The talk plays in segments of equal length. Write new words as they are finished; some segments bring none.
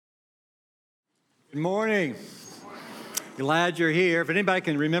Good morning. Glad you're here. If anybody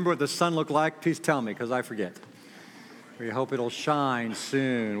can remember what the sun looked like, please tell me, because I forget. We hope it'll shine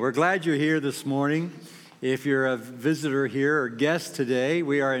soon. We're glad you're here this morning. If you're a visitor here or guest today,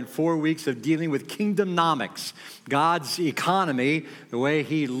 we are in 4 weeks of dealing with kingdomnomics, God's economy. The way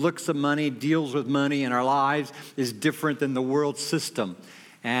he looks at money, deals with money in our lives is different than the world system.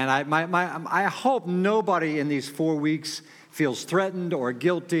 And I hope nobody in these 4 weeks feels threatened or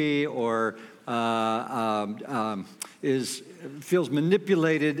guilty or feels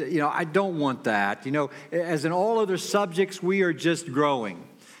manipulated. I don't want that. As in all other subjects, we are just growing.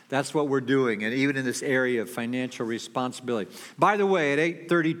 That's what we're doing, and even in this area of financial responsibility. By the way, at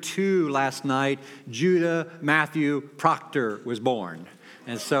 8:32 last night, Judah Matthew Proctor was born.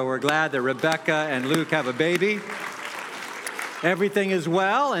 And so we're glad that Rebecca and Luke have a baby. Everything is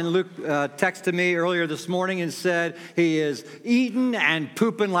well, and Luke texted me earlier this morning and said he is eating and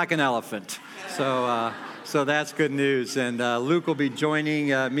pooping like an elephant. So that's good news. And Luke will be joining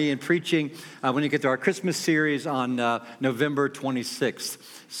me in preaching when we get to our Christmas series on November 26th.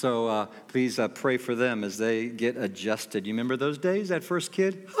 So please pray for them as they get adjusted. You remember those days, that first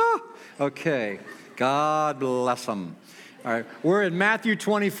kid? Okay. God bless them. All right, we're in Matthew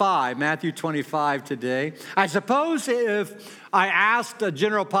 25 today. I suppose if I asked the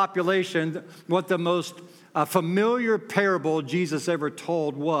general population what the most familiar parable Jesus ever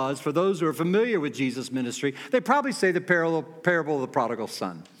told was, for those who are familiar with Jesus' ministry, they'd probably say the parable of the prodigal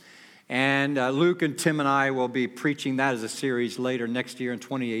son. And Luke and Tim and I will be preaching that as a series later next year in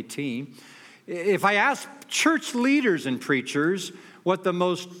 2018. If I ask church leaders and preachers what the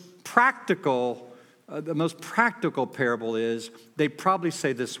most practical parable is, they probably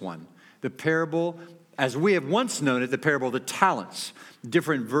say this one. The parable, as we have once known it, the parable of the talents.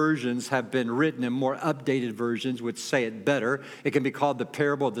 Different versions have been written, and more updated versions would say it better. It can be called the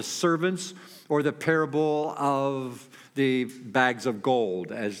parable of the servants or the parable of the bags of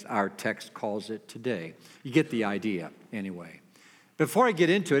gold, as our text calls it today. You get the idea anyway. Before I get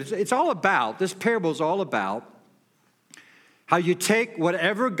into it, this parable is all about how you take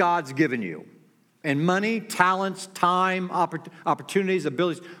whatever God's given you, and money, talents, time, opportunities,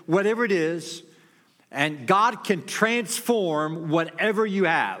 abilities, whatever it is, and God can transform whatever you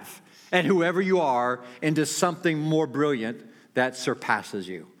have and whoever you are into something more brilliant that surpasses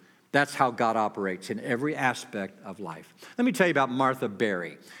you. That's how God operates in every aspect of life. Let me tell you about Martha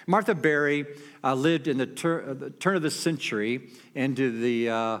Berry. Martha Berry lived in the turn of the century into the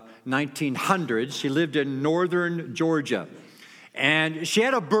 1900s. She lived in northern Georgia. And she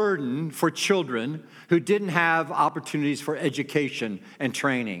had a burden for children who didn't have opportunities for education and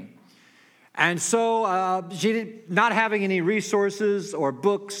training. And so not having any resources or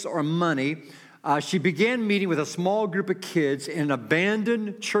books or money, she began meeting with a small group of kids in an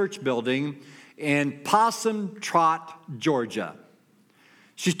abandoned church building in Possum Trot, Georgia.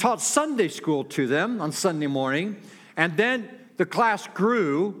 She taught Sunday school to them on Sunday morning, and then the class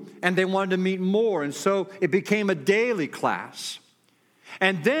grew, and they wanted to meet more, and so it became a daily class.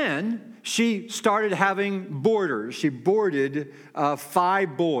 And then she started having boarders. She boarded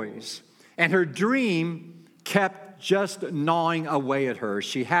 5 boys, and her dream kept just gnawing away at her.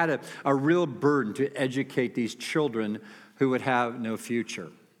 She had a real burden to educate these children who would have no future.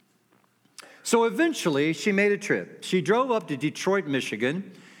 So eventually, she made a trip. She drove up to Detroit,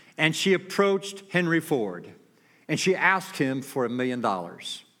 Michigan, and she approached Henry Ford, and she asked him for $1 million.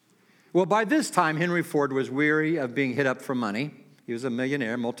 Well, by this time, Henry Ford was weary of being hit up for money. He was a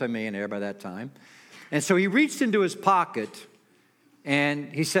millionaire, multimillionaire by that time. And so he reached into his pocket,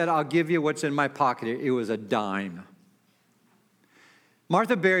 and he said, "I'll give you what's in my pocket." It was a dime.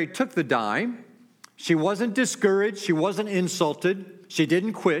 Martha Berry took the dime. She wasn't discouraged. She wasn't insulted. She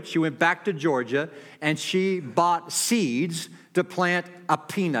didn't quit. She went back to Georgia, and she bought seeds to plant a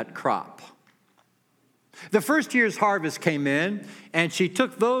peanut crop. The first year's harvest came in, and she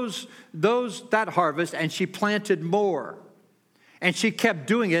took that harvest, and she planted more. And she kept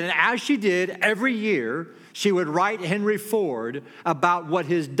doing it. And as she did, every year, she would write Henry Ford about what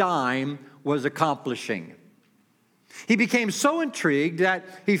his dime was accomplishing. He became so intrigued that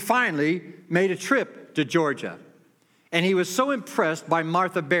he finally made a trip to Georgia. And he was so impressed by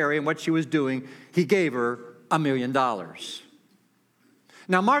Martha Berry and what she was doing, he gave her $1 million.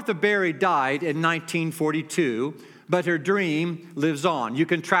 Now, Martha Berry died in 1942, but her dream lives on. You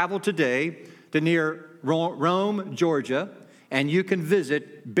can travel today to near Rome, Georgia, and you can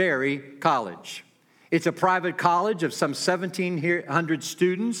visit Berry College. It's a private college of some 1,700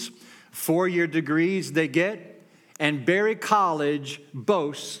 students, 4-year degrees they get, and Berry College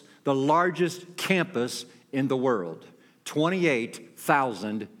boasts the largest campus in the world,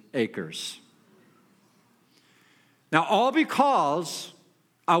 28,000 acres. Now, all because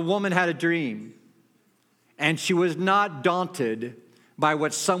a woman had a dream, and she was not daunted by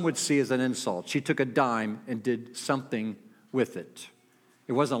what some would see as an insult. She took a dime and did something with it.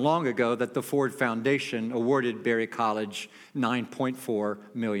 It wasn't long ago that the Ford Foundation awarded Berry College $9.4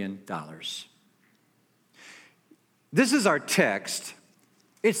 million. This is our text.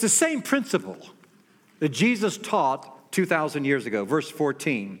 It's the same principle that Jesus taught 2,000 years ago. Verse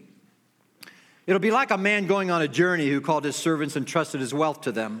 14. It'll be like a man going on a journey who called his servants and trusted his wealth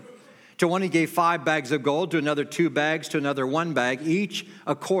to them. To one he gave 5 bags of gold, to another 2 bags, to another 1 bag, each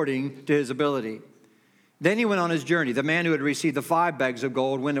according to his ability. Then he went on his journey. The man who had received the 5 bags of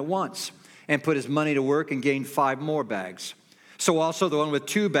gold went at once and put his money to work and gained 5 more bags. So also the one with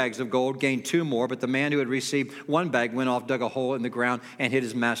 2 bags of gold gained 2 more, but the man who had received 1 bag went off, dug a hole in the ground, and hid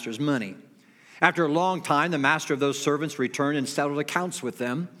his master's money. After a long time, the master of those servants returned and settled accounts with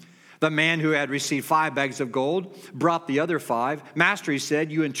them. The man who had received 5 bags of gold brought the other 5. Master, he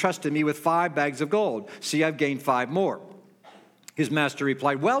said, you entrusted me with 5 bags of gold. See, I've gained 5 more. His master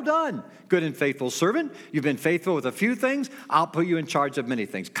replied, well done, good and faithful servant. You've been faithful with a few things. I'll put you in charge of many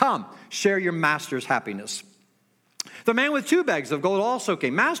things. Come, share your master's happiness. The man with 2 bags of gold also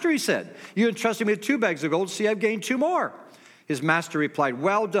came. Master, he said, you entrusted me with 2 bags of gold. See, I've gained 2 more. His master replied,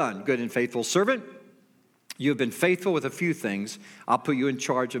 well done, good and faithful servant. You have been faithful with a few things. I'll put you in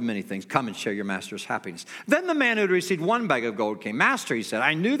charge of many things. Come and share your master's happiness. Then the man who had received 1 bag of gold came. Master, he said,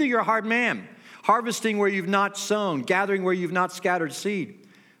 I knew that you're a hard man, harvesting where you've not sown, gathering where you've not scattered seed.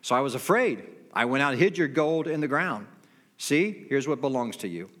 So I was afraid. I went out and hid your gold in the ground. See, here's what belongs to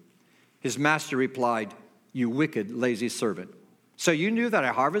you. His master replied, you wicked, lazy servant. So you knew that I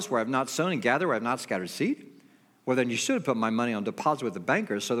harvest where I've not sown and gather where I've not scattered seed? Well, then you should have put my money on deposit with the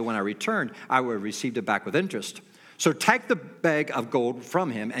bankers so that when I returned, I would have received it back with interest. So take the bag of gold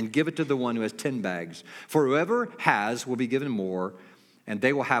from him and give it to the one who has 10 bags. For whoever has will be given more, and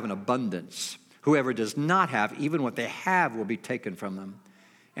they will have an abundance. Whoever does not have, even what they have will be taken from them.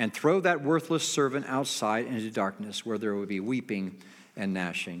 And throw that worthless servant outside into darkness where there will be weeping and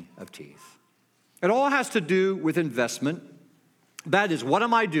gnashing of teeth. It all has to do with investment. That is, what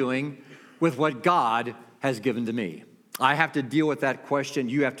am I doing with what God has given to me? I have to deal with that question.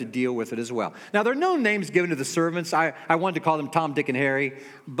 You have to deal with it as well. Now, there are no names given to the servants. I wanted to call them Tom, Dick, and Harry,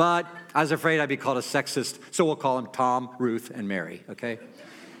 but I was afraid I'd be called a sexist, so we'll call them Tom, Ruth, and Mary, okay?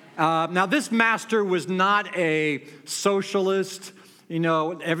 Now, this master was not a socialist. You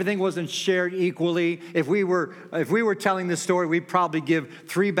know, everything wasn't shared equally. If we were telling this story, we'd probably give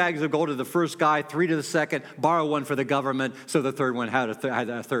 3 bags of gold to the first guy, 3 to the second, borrow 1 for the government, so the third one had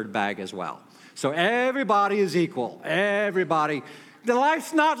a third bag as well. So everybody is equal. Everybody. The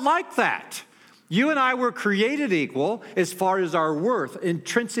life's not like that. You and I were created equal as far as our worth.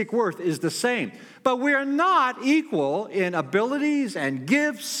 Intrinsic worth is the same. But we are not equal in abilities and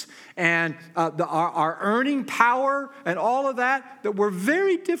gifts and our earning power and all of that, that we're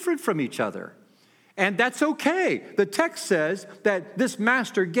very different from each other. And that's okay. The text says that this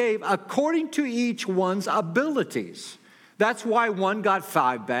master gave according to each one's abilities. That's why 1 got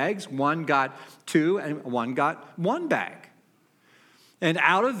 5 bags, 1 got 2, and 1 got 1 bag. And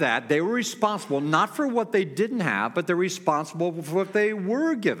out of that, they were responsible not for what they didn't have, but they're responsible for what they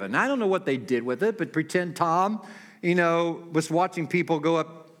were given. I don't know what they did with it, but pretend Tom, was watching people go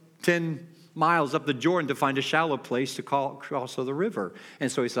up 10 miles up the Jordan to find a shallow place to cross the river.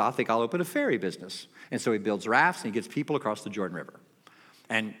 And so he said, I think I'll open a ferry business. And so he builds rafts and he gets people across the Jordan River.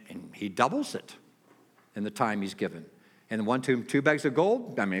 And he doubles it in the time he's given. And 2 bags of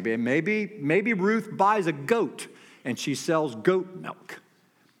gold, maybe Ruth buys a goat and she sells goat milk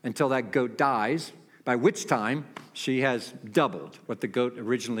until that goat dies, by which time she has doubled what the goat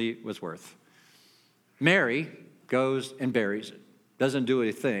originally was worth. Mary goes and buries it, doesn't do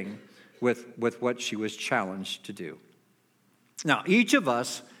anything with what she was challenged to do. Now, each of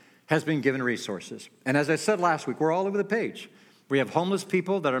us has been given resources. And as I said last week, we're all over the page. We have homeless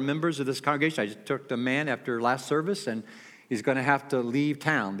people that are members of this congregation. I just took a man after last service, and he's going to have to leave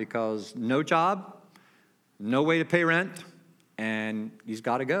town because no job, no way to pay rent, and he's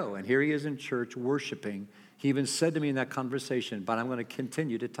got to go. And here he is in church worshiping. He even said to me in that conversation, but I'm going to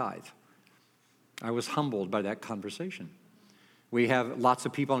continue to tithe. I was humbled by that conversation. We have lots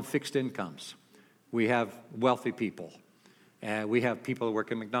of people on fixed incomes. We have wealthy people. We have people who work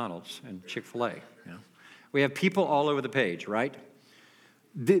at McDonald's and Chick-fil-A. We have people all over the page, right?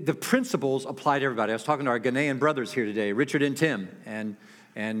 The principles apply to everybody. I was talking to our Ghanaian brothers here today, Richard and Tim, and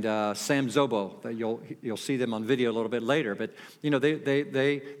Sam Zobo. You'll see them on video a little bit later. But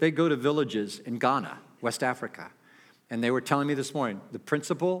they go to villages in Ghana, West Africa, And they were telling me this morning, the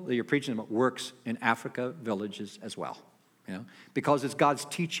principle that you're preaching about works in Africa villages as well. Because it's God's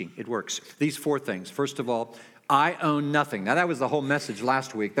teaching, it works. These 4 things. First of all, I own nothing. Now, that was the whole message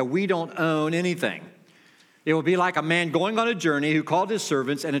last week, that we don't own anything. It will be like a man going on a journey who called his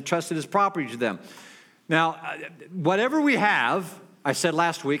servants and entrusted his property to them. Now, whatever we have, I said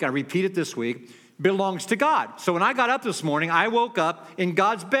last week, I repeat it this week, belongs to God. So when I got up this morning, I woke up in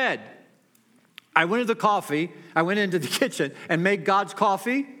God's bed. I went into the kitchen and made God's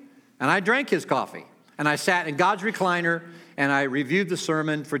coffee, and I drank his coffee. And I sat in God's recliner, and I reviewed the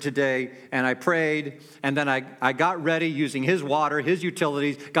sermon for today, and I prayed, and then I got ready using his water, his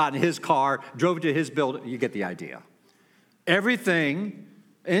utilities, got in his car, drove to his building. You get the idea. Everything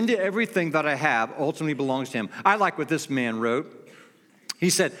that I have ultimately belongs to him. I like what this man wrote. He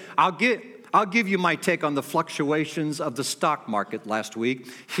said, I'll give you my take on the fluctuations of the stock market last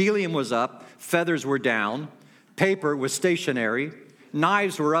week. Helium was up, feathers were down, paper was stationary,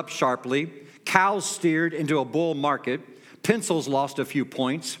 knives were up sharply, cows steered into a bull market, pencils lost a few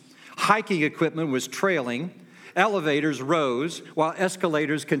points, hiking equipment was trailing, elevators rose while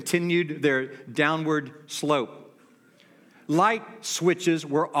escalators continued their downward slope. Light switches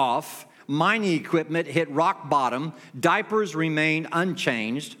were off, mining equipment hit rock bottom, diapers remained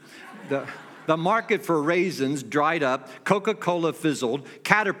unchanged, the market for raisins dried up, Coca-Cola fizzled,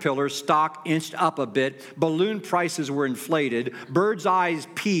 Caterpillar stock inched up a bit, balloon prices were inflated, bird's eyes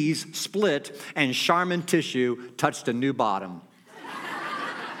peas split, and Charmin tissue touched a new bottom.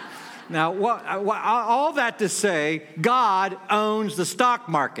 Now, all that to say, God owns the stock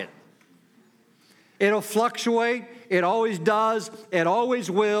market. It'll fluctuate, it always does, it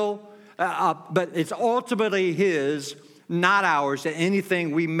always will, but it's ultimately his, not ours, and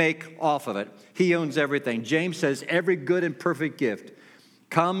anything we make off of it. He owns everything. James says every good and perfect gift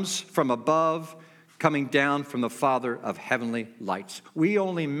comes from above, coming down from the Father of heavenly lights. We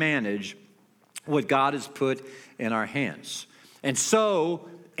only manage what God has put in our hands. And so,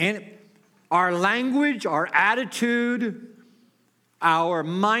 our language, our attitude, our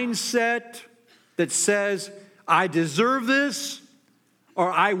mindset that says, I deserve this,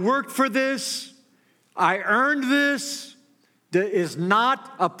 or I worked for this, I earned this, that is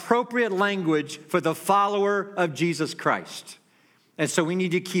not appropriate language for the follower of Jesus Christ. And so we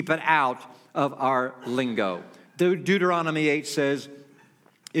need to keep it out of our lingo. Deuteronomy 8 says,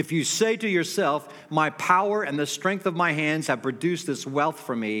 if you say to yourself, my power and the strength of my hands have produced this wealth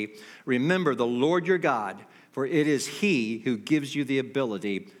for me, remember the Lord your God, for it is he who gives you the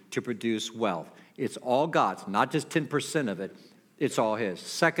ability to produce wealth. It's all God's, not just 10% of it. It's all his.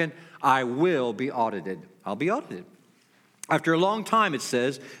 Second, I will be audited. I'll be audited. After a long time, it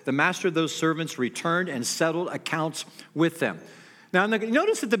says, the master of those servants returned and settled accounts with them. Now,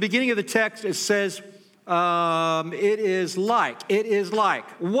 notice at the beginning of the text, it says, it is like.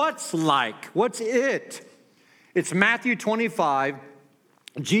 What's like? What's it? It's Matthew 25.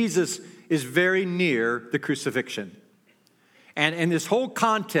 Jesus is very near the crucifixion. And in this whole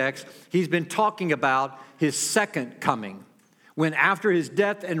context, he's been talking about his second coming. When after his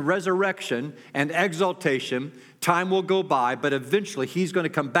death and resurrection and exaltation, time will go by, but eventually he's going to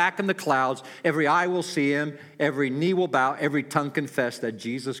come back in the clouds. Every eye will see him, every knee will bow, every tongue confess that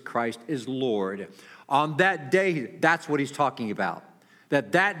Jesus Christ is Lord. On that day, that's what he's talking about.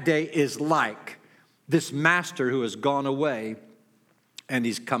 That day is like this master who has gone away and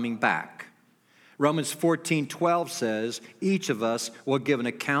he's coming back. Romans 14:12 says, each of us will give an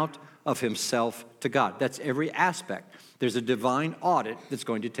account of himself to God. That's every aspect. There's a divine audit that's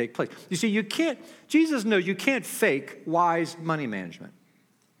going to take place. You see, Jesus knows you can't fake wise money management.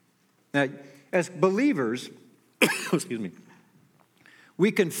 Now, as believers, excuse me,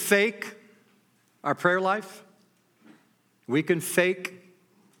 we can fake our prayer life. We can fake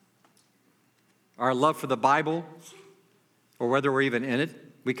our love for the Bible, or whether we're even in it.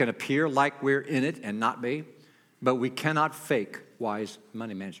 We can appear like we're in it and not be, but we cannot fake wise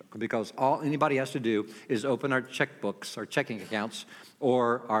money management, because all anybody has to do is open our checkbooks, our checking accounts,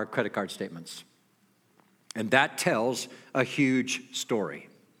 or our credit card statements. And that tells a huge story.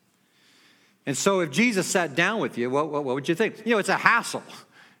 And so if Jesus sat down with you, what would you think? It's a hassle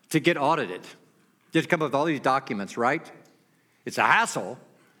to get audited. You have to come up with all these documents, right? It's a hassle.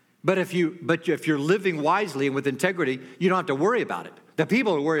 But if you're living wisely and with integrity, you don't have to worry about it. The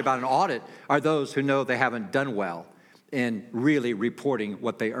people who worry about an audit are those who know they haven't done well in really reporting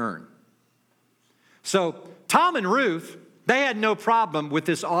what they earn. So Tom and Ruth, they had no problem with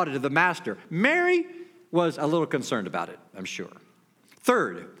this audit of the master. Mary was a little concerned about it, I'm sure.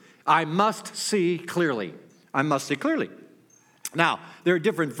 Third, I must see clearly. I must see clearly. Now, there are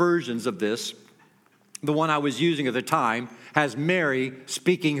different versions of this. the one I was using at the time, has Mary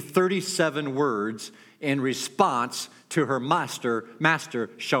speaking 37 words in response to her master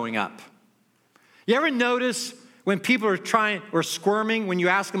showing up. You ever notice when people are trying or squirming when you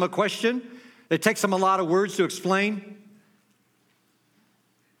ask them a question, it takes them a lot of words to explain?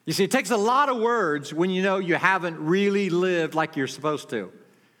 You see, it takes a lot of words when you know you haven't really lived like you're supposed to.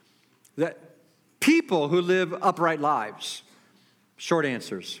 That people who live upright lives, short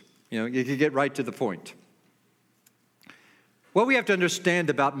answers. You can get right to the point. What we have to understand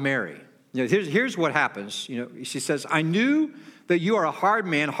about Mary, here's what happens. She says, I knew that you are a hard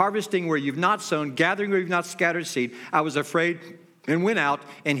man, harvesting where you've not sown, gathering where you've not scattered seed. I was afraid and went out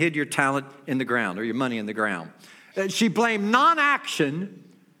and hid your talent in the ground, or your money in the ground. She blamed non-action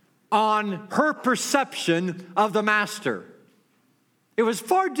on her perception of the master. It was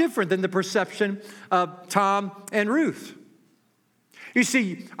far different than the perception of Tom and Ruth. You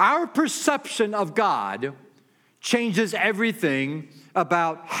see, our perception of God changes everything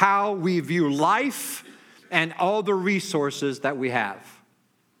about how we view life and all the resources that we have.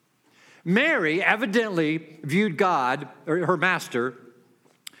 Mary evidently viewed God, or her master,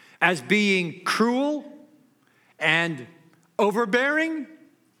 as being cruel and overbearing,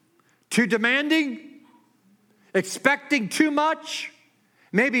 too demanding, expecting too much,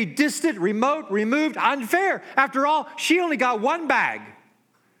 maybe distant, remote, removed, unfair. After all, she only got one bag.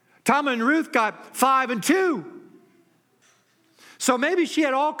 Tom and Ruth got 5 and 2. So maybe she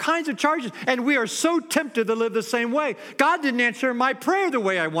had all kinds of charges, and we are so tempted to live the same way. God didn't answer my prayer the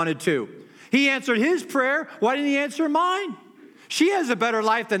way I wanted to. He answered his prayer. Why didn't he answer mine? She has a better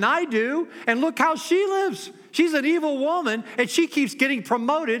life than I do, and look how she lives. She's an evil woman, and she keeps getting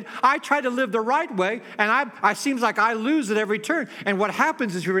promoted. I try to live the right way, and I seems like I lose at every turn. And what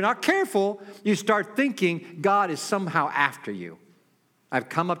happens is, if you're not careful, you start thinking God is somehow after you. I've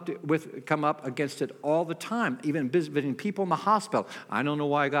come up against it all the time, even visiting people in the hospital. I don't know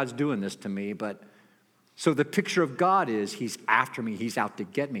why God's doing this to me, but so the picture of God is he's after me, he's out to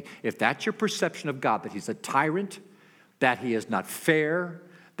get me. If that's your perception of God, that he's a tyrant, that he is not fair,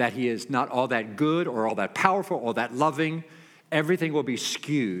 that he is not all that good or all that powerful or that loving, everything will be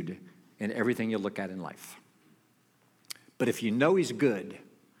skewed in everything you look at in life. But if you know he's good,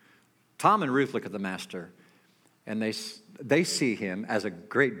 Tom and Ruth look at the master, and they see him as a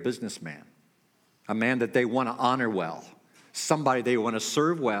great businessman, a man that they want to honor well, somebody they want to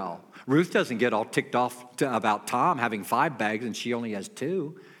serve well. Ruth doesn't get all ticked off about Tom having 5 bags and she only has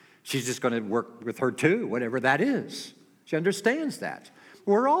 2. She's just going to work with her 2, whatever that is. She understands that.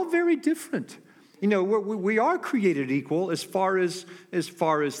 We're all very different. We are created equal as far as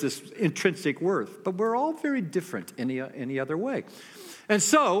this intrinsic worth, but we're all very different in any other way. And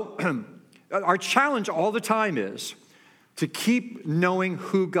so our challenge all the time is to keep knowing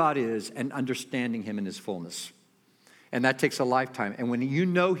who God is and understanding him in his fullness. And that takes a lifetime. And when you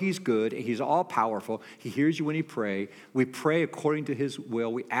know he's good, he's all powerful, he hears you when you pray. We pray according to his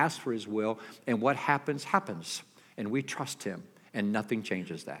will. We ask for his will. And what happens, happens. And we trust him. And nothing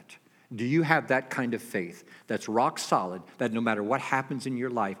changes that. Do you have that kind of faith that's rock solid, that no matter what happens in your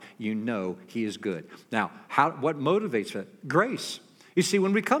life, you know he is good? Now, what motivates it? Grace. You see,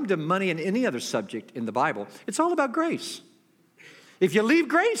 when we come to money and any other subject in the Bible, it's all about grace. If you leave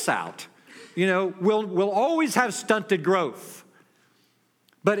grace out, we'll always have stunted growth.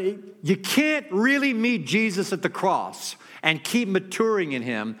 But you can't really meet Jesus at the cross and keep maturing in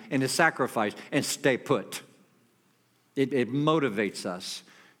him in his sacrifice and stay put. It motivates us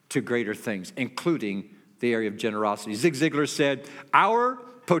to greater things, including the area of generosity. Zig Ziglar said, our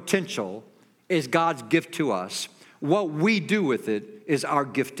potential is God's gift to us. What we do with it is our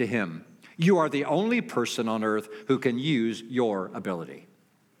gift to him. You are the only person on earth who can use your ability.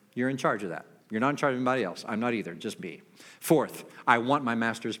 You're in charge of that. You're not in charge of anybody else. I'm not either, just me. 4th, I want my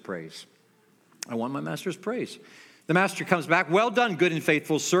master's praise. I want my master's praise. The master comes back. Well done, good and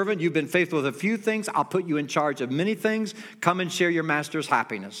faithful servant. You've been faithful with a few things. I'll put you in charge of many things. Come and share your master's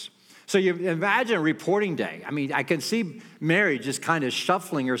happiness. So you imagine a reporting day. I mean, I can see Mary just kind of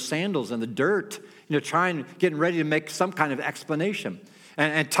shuffling her sandals in the dirt, getting ready to make some kind of explanation.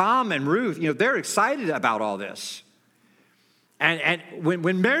 And Tom and Ruth, they're excited about all this. And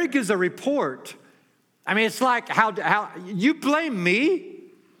when Mary gives a report, I mean, it's like how you blame me?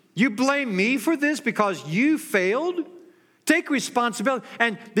 You blame me for this because you failed? Take responsibility.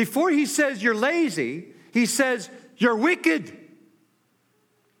 And before he says you're lazy, he says you're wicked.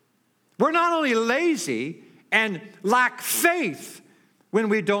 We're not only lazy and lack faith when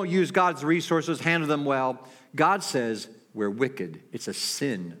we don't use God's resources, handle them well. God says we're wicked. It's a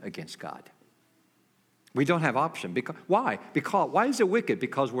sin against God. We don't have option. Why? Why is it wicked?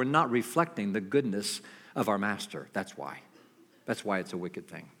 Because we're not reflecting the goodness of our master. That's why. That's why it's a wicked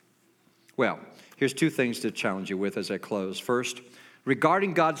thing. Well, here's two things to challenge you with as I close. First,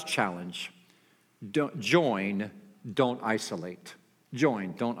 regarding God's challenge, join, don't isolate.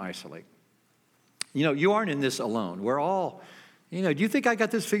 Join, don't isolate. You know, you aren't in this alone. We're all, do you think I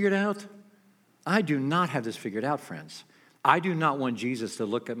got this figured out? I do not have this figured out, friends. I do not want Jesus to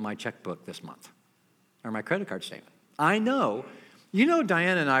look at my checkbook this month or my credit card statement. I know.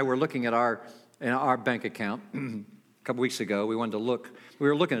 Diana and I were looking at our bank account a couple weeks ago. We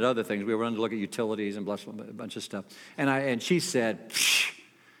were looking at other things. We wanted to look at utilities and a bunch of stuff. And she said,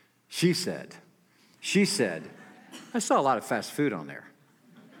 I saw a lot of fast food on there.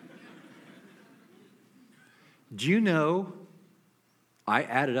 Do you know I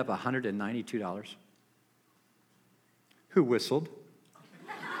added up $192? Who whistled?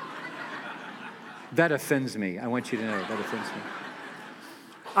 That offends me. I want you to know that offends me.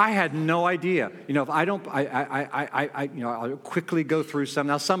 I had no idea. If I don't, I'll quickly go through some.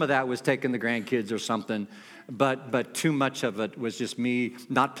 Now, some of that was taking the grandkids or something, but too much of it was just me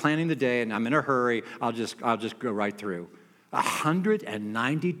not planning the day, and I'm in a hurry. I'll just go right through.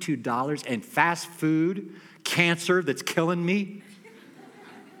 $192 and fast food, cancer that's killing me,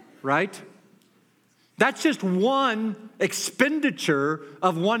 right? That's just one expenditure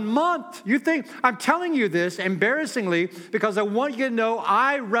of 1 month. You think, I'm telling you this embarrassingly because I want you to know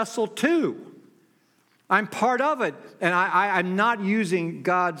I wrestle too. I'm part of it. And I'm not using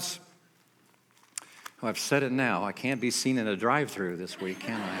God's, I've said it now, I can't be seen in a drive-through this week,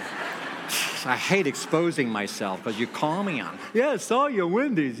 can I? I hate exposing myself because you call me on. Yeah, I saw you at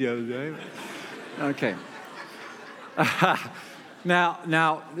Wendy's the other day. Okay.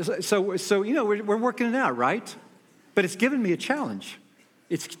 Now, so we're working it out, right? But it's given me a challenge.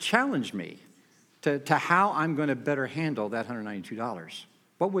 It's challenged me to how I'm going to better handle that $192.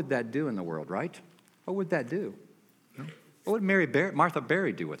 What would that do in the world, right? What would that do? What would Martha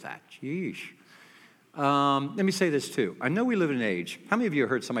Berry do with that? Sheesh. Let me say this too. I know we live in an age. How many of you have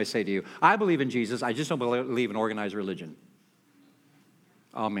heard somebody say to you, I believe in Jesus, I just don't believe in organized religion?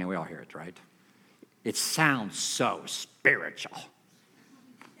 Oh man, we all hear it, right? It sounds so spiritual,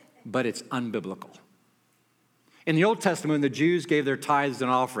 but it's unbiblical. In the Old Testament, when the Jews gave their tithes and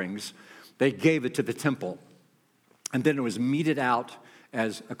offerings, they gave it to the temple, and then it was meted out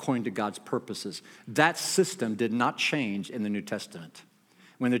as according to God's purposes. That system did not change in the New Testament.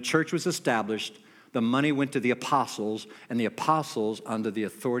 When the church was established, the money went to the apostles, and the apostles, under the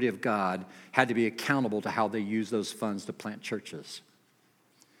authority of God, had to be accountable to how they used those funds to plant churches.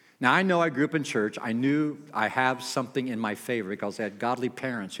 Now, I know I grew up in church. I knew I have something in my favor because I had godly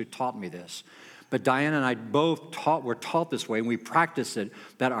parents who taught me this. But Diana and I both were taught this way, and we practice it,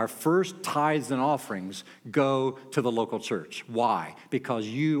 that our first tithes and offerings go to the local church. Why? Because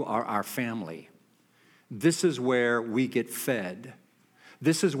you are our family. This is where we get fed.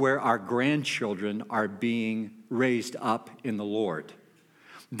 This is where our grandchildren are being raised up in the Lord.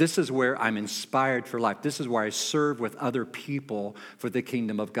 This is where I'm inspired for life. This is where I serve with other people for the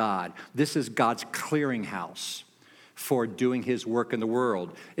kingdom of God. This is God's clearinghouse for doing his work in the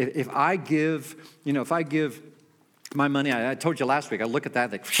world. If I give my money, I told you last week, I look at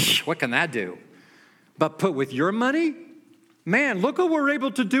that like, what can that do? But put with your money, man, look what we're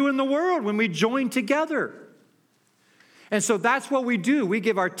able to do in the world when we join together. And so that's what we do. We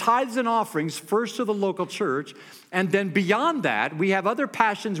give our tithes and offerings first to the local church, and then beyond that, we have other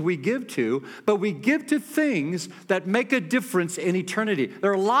passions we give to, but we give to things that make a difference in eternity. There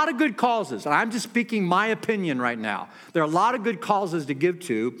are a lot of good causes, and I'm just speaking my opinion right now. There are a lot of good causes to give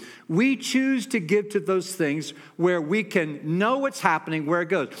to. We choose to give to those things where we can know what's happening, where it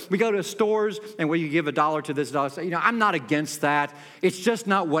goes. We go to stores, and where you give $1 to this $1. I'm not against that. It's just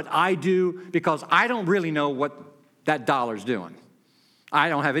not what I do because I don't really know what that dollar's doing. I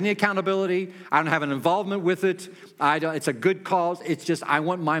don't have any accountability. I don't have an involvement with it. It's a good cause. It's just I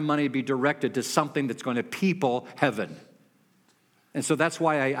want my money to be directed to something that's going to people heaven. And so that's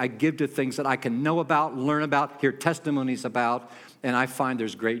why I give to things that I can know about, learn about, hear testimonies about, and I find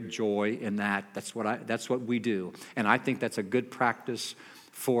there's great joy in that. That's what we do. And I think that's a good practice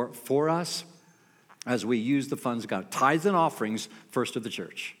for us as we use the funds of God. Tithes and offerings first to the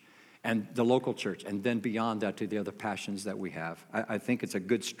church and the local church, and then beyond that to the other passions that we have. I think it's a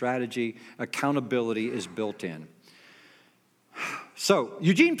good strategy. Accountability is built in. So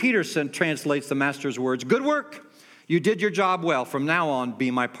Eugene Peterson translates the master's words, good work. You did your job well. From now on,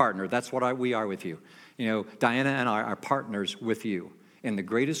 be my partner. That's what we are with you. Diana and I are partners with you in the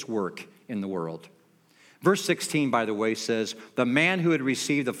greatest work in the world. Verse 16, by the way, says, the man who had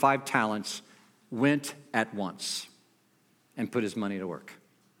received the 5 talents went at once and put his money to work.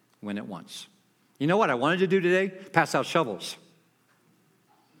 Went at once. You know what I wanted to do today? Pass out shovels.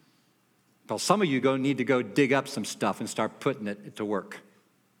 Well, some of you need to go dig up some stuff and start putting it to work.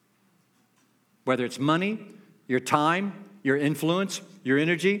 Whether it's money, your time, your influence, your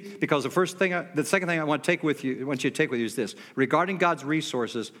energy, because the second thing I want you to take with you is this. Regarding God's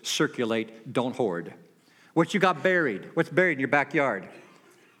resources, circulate, don't hoard. What you got buried? What's buried in your backyard?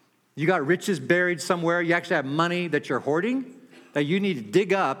 You got riches buried somewhere? You actually have money that you're hoarding that you need to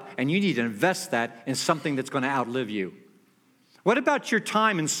dig up, and you need to invest that in something that's going to outlive you. What about your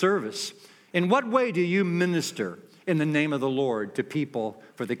time and service? In what way do you minister in the name of the Lord to people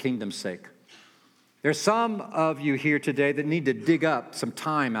for the kingdom's sake? There's some of you here today that need to dig up some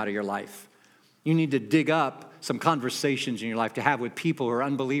time out of your life. You need to dig up some conversations in your life to have with people who are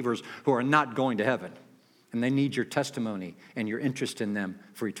unbelievers who are not going to heaven. And they need your testimony and your interest in them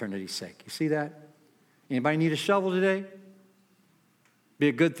for eternity's sake. You see that? Anybody need a shovel today? Be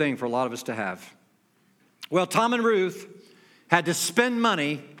a good thing for a lot of us to have. Well, Tom and Ruth had to spend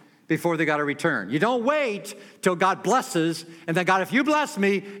money before they got a return. You don't wait till God blesses, and then, God, if you bless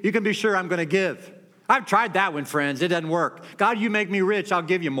me, you can be sure I'm going to give. I've tried that one, friends. It doesn't work. God, you make me rich, I'll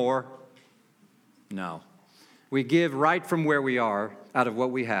give you more. No. We give right from where we are, out of what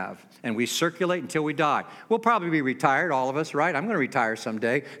we have, and we circulate until we die. We'll probably be retired, all of us, right? I'm going to retire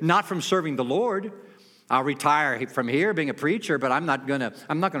someday, not from serving the Lord. I'll retire from here being a preacher, but I'm not going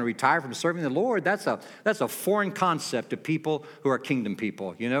to retire from serving the Lord. That's a foreign concept to people who are kingdom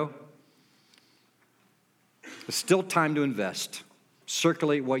people, you know? There's still time to invest.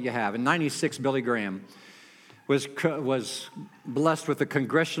 Circulate what you have. In 96, Billy Graham was blessed with a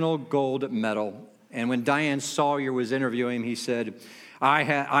Congressional Gold Medal. And when Diane Sawyer was interviewing him, he said,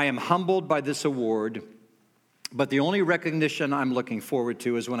 I am humbled by this award, but the only recognition I'm looking forward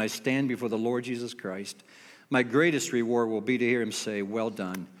to is when I stand before the Lord Jesus Christ. My greatest reward will be to hear him say, well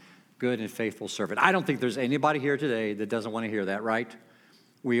done, good and faithful servant. I don't think there's anybody here today that doesn't want to hear that, right?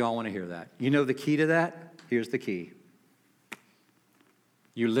 We all want to hear that. You know the key to that? Here's the key.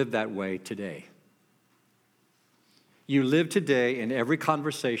 You live that way today. You live today in every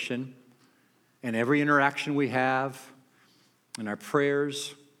conversation and every interaction we have, in our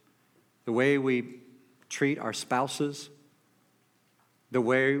prayers, the way we treat our spouses, the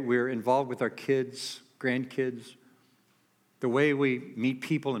way we're involved with our kids, grandkids, the way we meet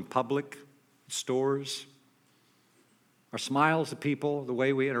people in public, stores, our smiles at people, the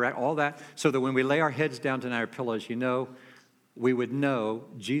way we interact, all that, so that when we lay our heads down tonight, our pillows, you know, we would know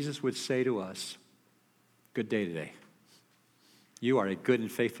Jesus would say to us, good day today. You are a good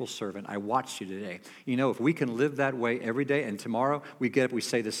and faithful servant. I watched you today. You know, if we can live that way every day, and tomorrow we get up, we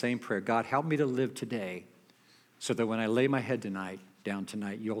say the same prayer, God, help me to live today so that when I lay my head down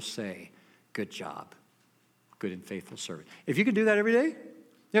tonight, you'll say, good job, good and faithful servant. If you can do that every day,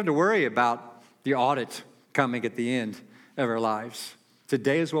 you have to worry about the audit coming at the end of our lives.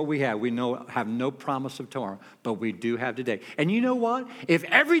 Today is what we have. We have no promise of tomorrow, but we do have today. And you know what? If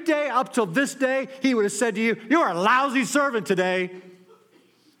every day up till this day, he would have said to you, you're a lousy servant today.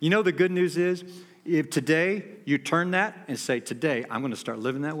 You know the good news is, if today you turn that and say, today I'm going to start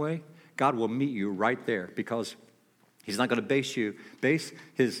living that way, God will meet you right there, because he's not going to base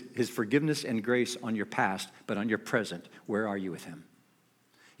his forgiveness and grace on your past, but on your present. Where are you with him?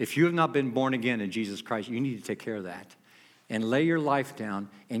 If you have not been born again in Jesus Christ, you need to take care of that. And lay your life down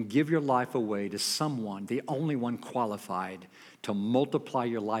and give your life away to someone, the only one qualified to multiply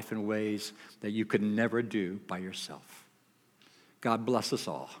your life in ways that you could never do by yourself. God bless us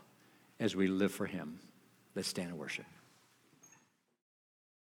all as we live for him. Let's stand and worship.